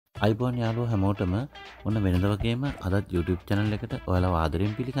අයිබෝන් යාළුවෝ හැමෝටම ඔන්න වෙනද වගේම අදත් YouTube channel එකට ඔයාලව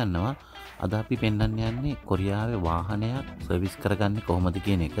ආදරෙන් පිළිගන්නවා. අද අපි පෙන්වන්න යන්නේ කොරියාවේ වාහනයක් සර්විස් කරගන්නේ කොහොමද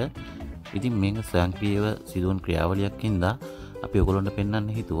කියන එක. ඉතින් මේක ස්වයංක්‍රීයව සිදුවන ක්‍රියාවලියක් හින්දා අපි ඔයගොල්ලන්ට පෙන්වන්න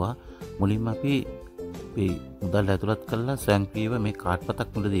හිතුවා. මුලින්ම අපි මුදල් ඇතුළත් කරලා ස්වයංක්‍රීයව මේ කාඩ් පතක්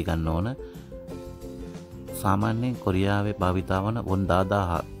මුලදී ගන්න ඕන. සාමාන්‍යයෙන් කොරියාවේ භාවිතා වන වොන්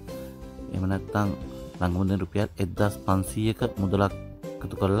 10000 එහෙම නැත්නම් ළඟ රුපියල් 1500ක මුදලක්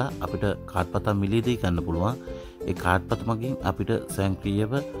එකතු කරලා අපිට කාඩ් පතක් මිලදී ගන්න පුළුවන්. ඒ කාඩ් පත මගින් අපිට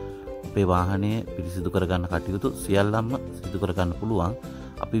ස්වයංක්‍රීයව අපේ වාහනය පිරිසිදු කරගන්න කටයුතු සියල්ලම සිදු කරගන්න පුළුවන්.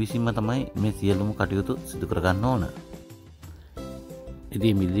 අපි විසින්ම තමයි මේ සියලුම කටයුතු සිදු කරගන්න ඕන.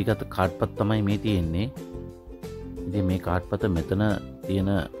 ඉතින් මිලදීගත කාඩ් පත තමයි මේ තියෙන්නේ. ඉතින් මේ කාඩ් පත මෙතන තියෙන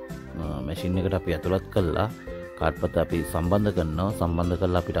මැෂින් එකට අපි ඇතුළත් කරලා කාඩ් පත අපි සම්බන්ධ කරනවා. සම්බන්ධ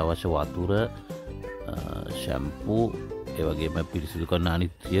කරලා අපිට අවශ්‍ය වතුර, ෂැම්පූ, ඒ වගේම පිරිසිදු කරන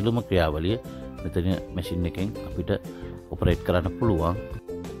අනිත් සියලුම ක්‍රියාවලිය මෙතන මැෂින් එකෙන් අපිට ඔපරේට් කරන්න පුළුවන්.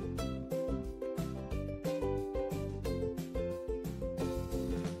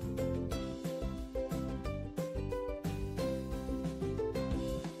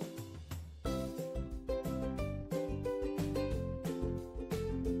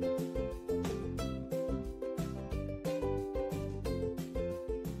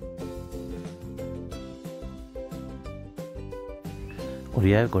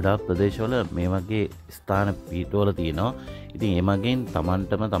 කොරියාවේ ගොඩාක් ප්‍රදේශවල මේ වගේ ස්ථාන පිටවල තියෙනවා. ඉතින් ඒ මගින්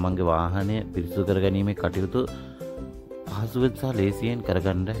තමන්ටම තමන්ගේ වාහනය පිරිසිදු කරගැනීමේ කටයුතු පහසුවෙන් සහ ලේසියෙන්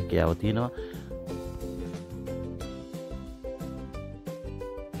කරගන්න හැකියාව තියෙනවා.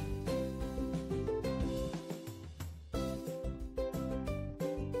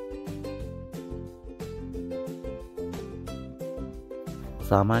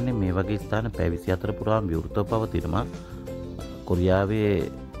 සාමාන්‍යයෙන් මේ වගේ ස්ථාන පැය 24 පුරාම විවෘතව පවතිනවා. කොරියාවේ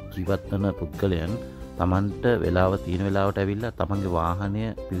ජීවත් වන පුද්ගලයන් තමන්ට වෙලාව තියෙන වෙලාවට ඇවිල්ලා තමන්ගේ වාහනය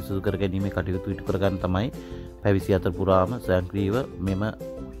පිරිසිදු කර ගැනීමේ කටයුතු ඉටු කරගන්න තමයි පැය 24 පුරාම ස්වයංක්‍රීයව මෙම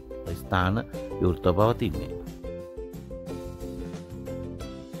ස්ථාන විවෘතව පවතින්නේ.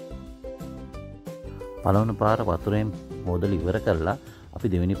 පළවන පාර වතුරෙන් හොදලා ඉවර කරලා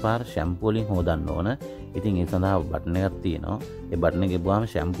අපි දෙවෙනි පාර ෂැම්පූ වලින් හොදන්න ඕන. ඉතින් ඒ සඳහා බටන් එකක් තියෙනවා. ඒ බටන් එක ගෙබුවාම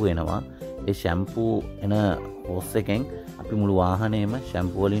ෂැම්පූ එනවා. ඒ ෂැම්පූ එන හෝස් එකෙන් අපි මුළු වාහනේම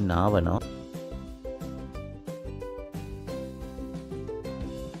ෂැම්පූ වලින් නාවනවා.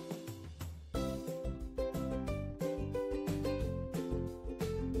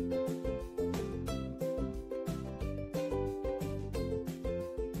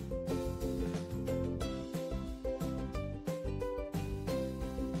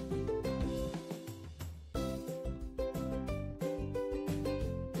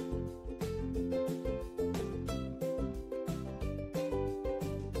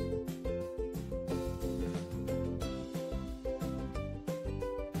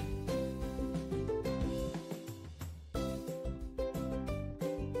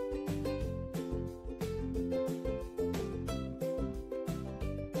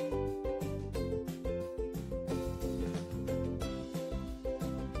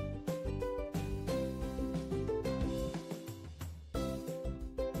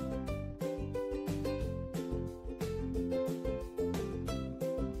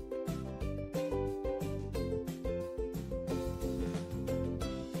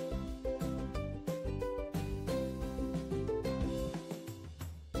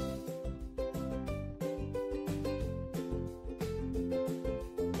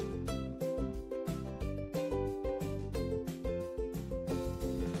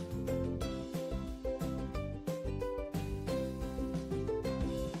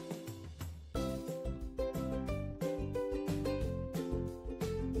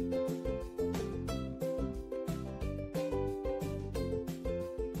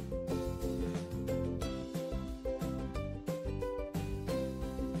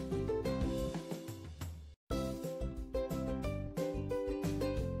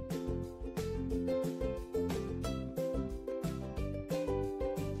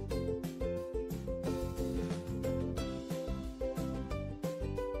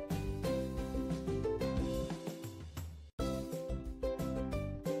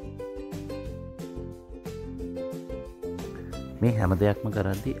 මේ හැම දෙයක්ම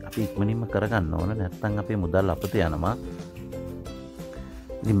කරද්දී අපි ඉක්මනින්ම කරගන්න ඕන, නැත්නම් අපේ මුදල් අපත යනවා.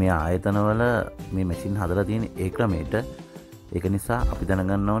 ඉතින් මේ ආයතනවල මේ මැෂින් හදලා තියෙන ඒ ක්‍රමයට, ඒක නිසා අපි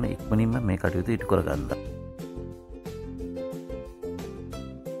දැනගන්න ඕන ඉක්මනින්ම මේ කටයුතු ඉටු කරගන්න.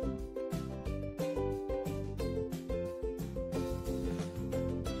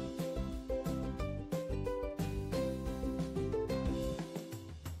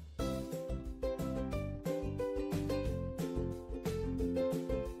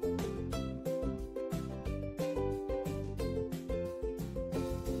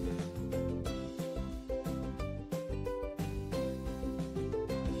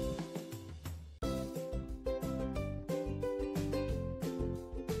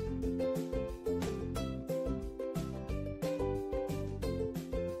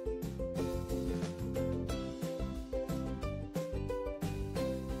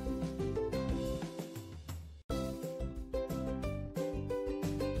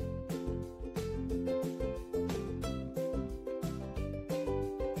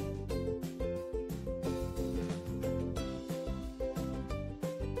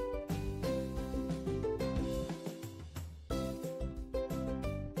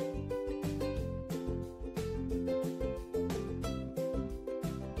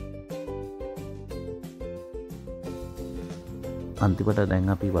 අන්තිමට දැන්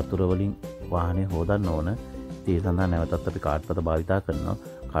අපි වතුර වලින් වාහනේ හොදන්න ඕන. ඒ සඳහා නැවතත් අපි කාඩ්පත භාවිතා කරනවා.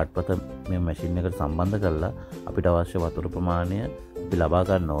 කාඩ්පත මේ මැෂින් එකට සම්බන්ධ කරලා අපිට අවශ්‍ය වතුර ප්‍රමාණය අපි ලබා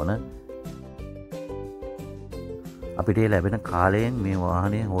ගන්න ඕන. අපිට ලැබෙන කාලයෙන් මේ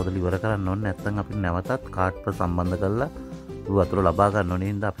වාහනේ හොදලා ඉවර කරන්න ඕනේ. නැත්නම් අපි නැවතත් කාඩ්පත සම්බන්ධ කරලා වතුර ලබා ගන්න ඕනේ.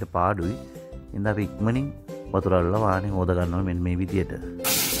 ඉතින් අපිට පාඩුයි. ඉතින් අපි ඉක්මනින් වතුර අල්ලලා වාහනේ හොද ගන්න ඕනේ මෙන්න මේ විදියට.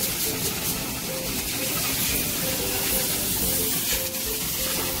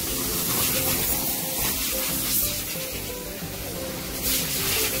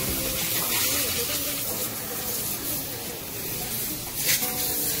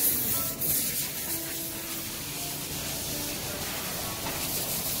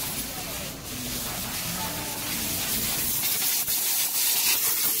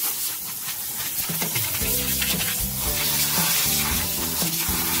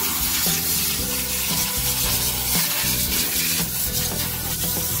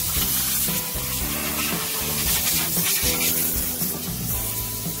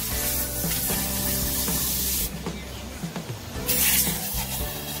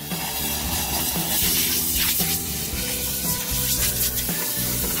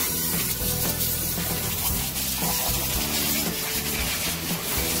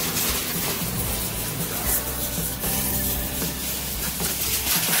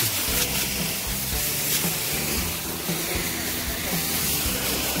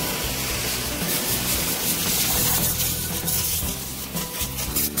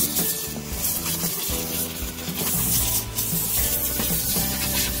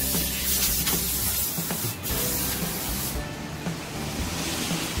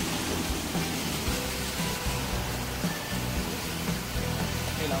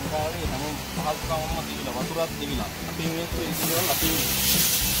 ලංකාවේ නම් පහසුකම්ම තිබිලා වතුරක් තිබිලා අපි මේක ඉතිරිවල අපි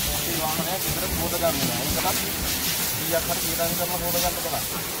වාහනයක් විතර හොද ගන්නවා. ඒකටත් 100ක් හරි කීරන් කරලා හොද ගන්න බලන්න.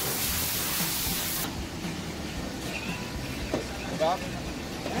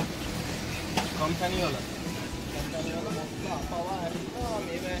 කම්පැනි වල මොකක්ද අපවා හරිනවා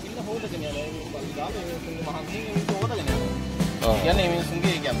මේවා හින්න හොදගෙන යනවා. මේ බලදාම මේ මිනිස්සුන්ගේ මහන්සියෙන් මේක හොදගෙන යනවා. කියන්නේ මේ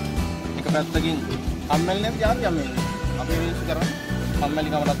මිනිස්සුන්ගේ කියන්නේ එක පැත්තකින් අම්මල් නැති යාරි අම්මල්. අපි මිනිස්සු කරන්නේ අම්මලි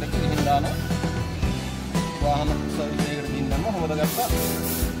කමටත් එක්ක ගිහින් දාන වාහන සර්විස් එකකට ගිහින්ම හොදගත්තා.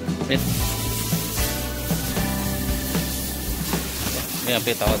 මේ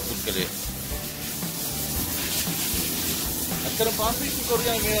අපේ තවත් පුද්ගලයෙක්. අතර පාස්වික්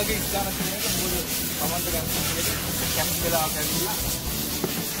කොරියා මේ වගේ ඉස්සන කෙනෙක් මොකද සමන්ත ගන්න කැම්ප් වෙලා කරලා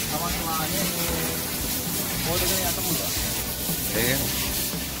සමන්ත වාහනේ හොදගෙන යන්න පුළුවන්. ඒක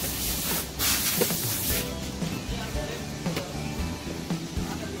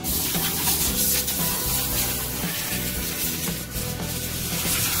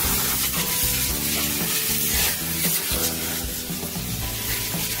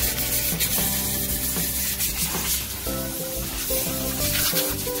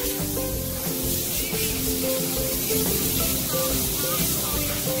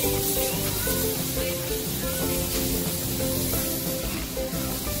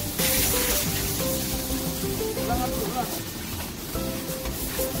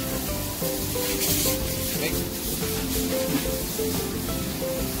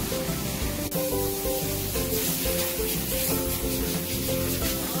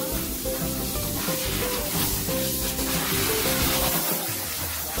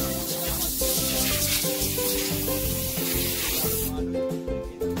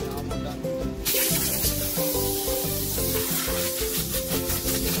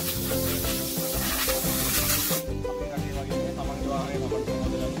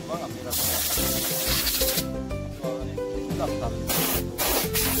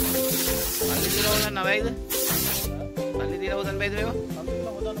නවයිද? පල්ලි දිලා හොදන්න බෑද මේවා?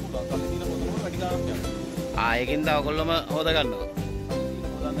 සම්පූර්ණ හොදන්න පුළුවන්. පල්ලි දිලා හොදනකොට වැඩි ගාණක් යනවා. ඒකින්ද ඔයගොල්ලෝම හොද ගන්නවා.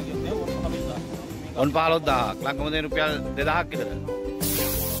 හොදන්න කියන්නේ මොන 15,000. ඔන් 15000ක් ලංකම දෙන රුපියල් 2000ක් විතර.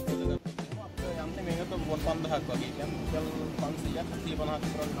 යන්නේ මේකට 5000ක් වගේ. කියන්නේ රුපියල් 500ක් 150ක්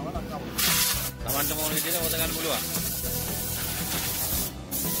විතර වෙනවා නම් තමන්ට මොන විදිහට හොද ගන්න පුළුවන්.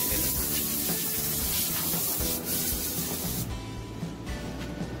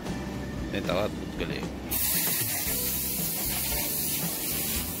 මේ තවත් පුද්ගලයෙක්.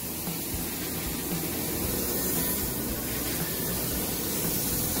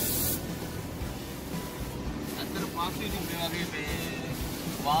 අතර පාස්සේ ඉතින් මේ වගේ මේ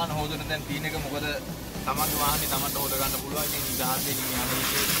වාහන හොදන දැන් තියෙන එක මොකද තමන්ගේ වාහනේ තමන්ට හොද ගන්න පුළුවන්. ඉතින් ගහන්නේ යන්නේ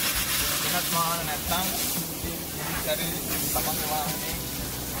වෙනත් වාහන නැත්තම් ඉතින් තමන්ගේ වාහනේ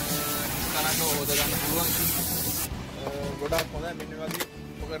කරන්න හොද ගන්න පුළුවන්. ගොඩක් හොඳයි මෙන්න වගේ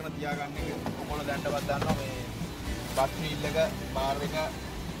උපකරණ තියාගන්න එක. ඔයගොල්ලෝ දැන්නවත් දන්නවා මේ බස් වීල් එක බාර් එක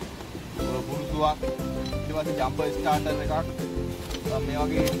පුරුදුවක් ඊට පස්සේ ජම්පර් ස්ටාර්ටර් එකක් මේ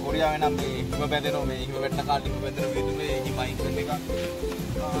වගේ කොරියාවේ නම් මේ හිම බැඳෙනවා මේ හිම වැටෙන කාලේ හිම බැඳෙන විදුලේ හිමයි කරන එක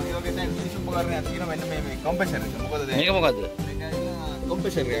ඒ වගේ දැන් විශේෂ උපකරණයක් තියෙනවා මෙන්න මේ කම්ප්‍රෙසර් එක මොකද දැන් මේක මොකද්ද මේක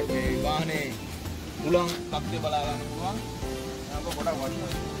කම්ප්‍රෙසර් එකක් මේ වාහනේ උලන් තත්ත්වය බලා ගන්න පුළුවන් අප ගොඩක්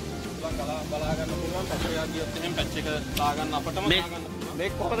වටිනවා උලන් බලා ගන්න පුළුවන් පැත්තේ ගියොත් එහෙනම් පැච් එක ලා ගන්න අපටම ලා ගන්න පුළුවන්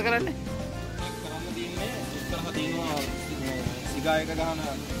මේක කොහොමද කරන්නේ මේක කරන්න තියෙන්නේ ඉස්සරහ තියෙනවා සිගා එක ගහන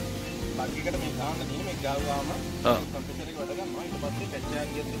බග් එකට මේ ගහන්න තියෙන්නේ මේක ගාවම කම්ප්‍රෙසර් එක වැඩ ගන්නවා ඊට පස්සේ පැච් එක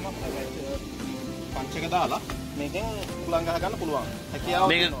ගියොත් එහෙනම් අපිට පංච් එක දාලා මේකෙන් උලන් ගහ ගන්න පුළුවන් හැකියාව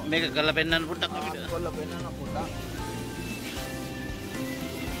මේක කරලා පෙන්නන්න පොඩ්ඩක් අපිට කරලා පෙන්නන්න පොඩ්ඩක්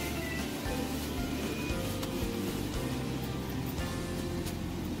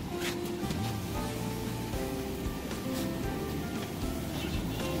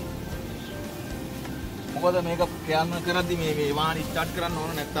මොකද මේක ක්‍රියාත්මක කරද්දි මේ වාහනේ ස්ටාර්ට් කරන්න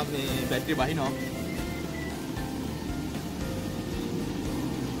ඕන නැත්නම් මේ බැටරි බහිනවා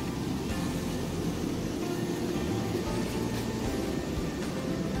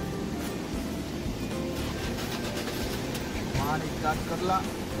වාහනේ ස්ටාර්ට් කරලා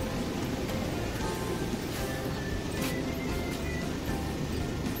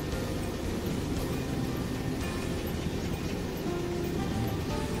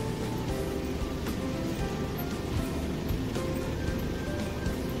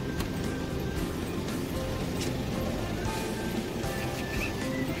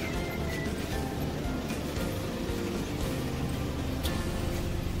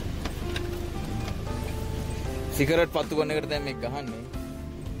සිගරට් පත්තු කරන එකට දැන් මේක ගහන්නේ.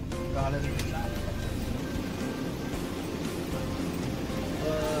 ගහලා ඉන්නවා.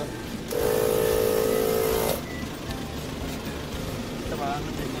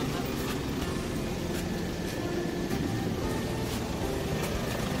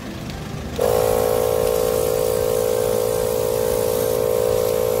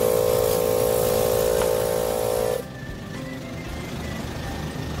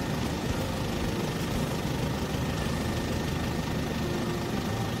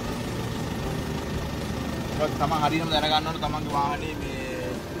 තමන් හරියටම දැනගන්න ඕන තමන්ගේ වාහනේ මේ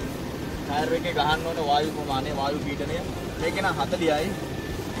ටයර් එකේ ගහන්න ඕන වායු ප්‍රමාණය වායු පීඩනය මේක නම් 40යි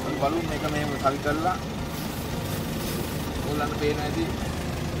අපි බලමු මේක මේ සවි කරලා ඕලන්න පේනවා ඇති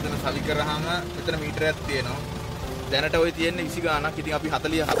මෙතන සවි කරාම මෙතන මීටරයක් තියෙනවා දැනට ওই තියෙන්නේ 20 ගාණක් ඉතින් අපි 40ක්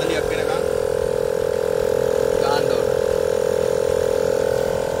වෙනකන් ගහන්න ඕන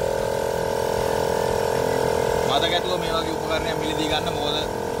මතක ඇතුව මේ වගේ උපකරණයක් මිලදී ගන්න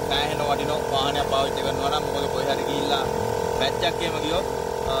මොකද සෑහෙන වටිනවා වාහනයක් පාවිච්චි කරනවා නම් මොකද කොයි හරි ගිහිල්ලා පැච් එකක් එහෙම ගියොත්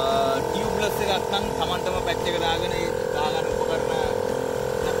ටියුබ්ලස් එකක් නම් Tamanටම පැච් එක දාගෙන ඒ දාගන්න උපකරණ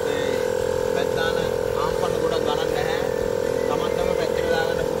නැත්නම් පැච් දාන ආම්පන්න ගොඩක් ගණන් නැහැ Tamanටම පැච් එක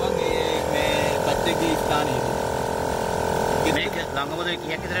දාගන්න පුළුවන් මේ පැච් එකේ ස්ථානයේදී මේක ලංකාවේ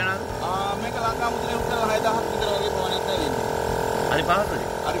කීයක් විතර යනවද මේක ලංකාව මුදලේ උත්තර 6000ක් විතර වගේ ප්‍රමාණයක් තියෙනවා හරි පහසුයි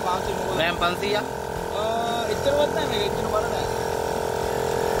හරි පහසුයි මොකද රෑම් 500ක් එච්චරවත් නැහැ මේක එච්චර බර නැහැ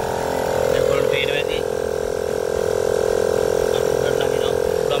Pedi. Aku pernah minum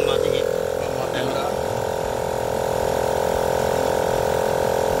belum mati ni.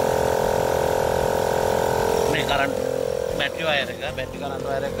 Ini current battery wire ka, battery current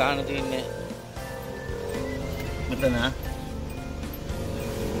wire kan itu ini. Betul na?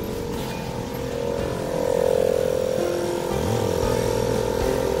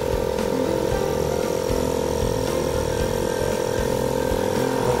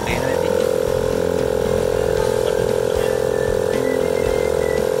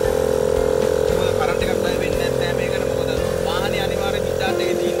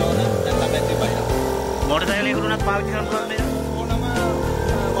 Motorcycle ini guna pakai kan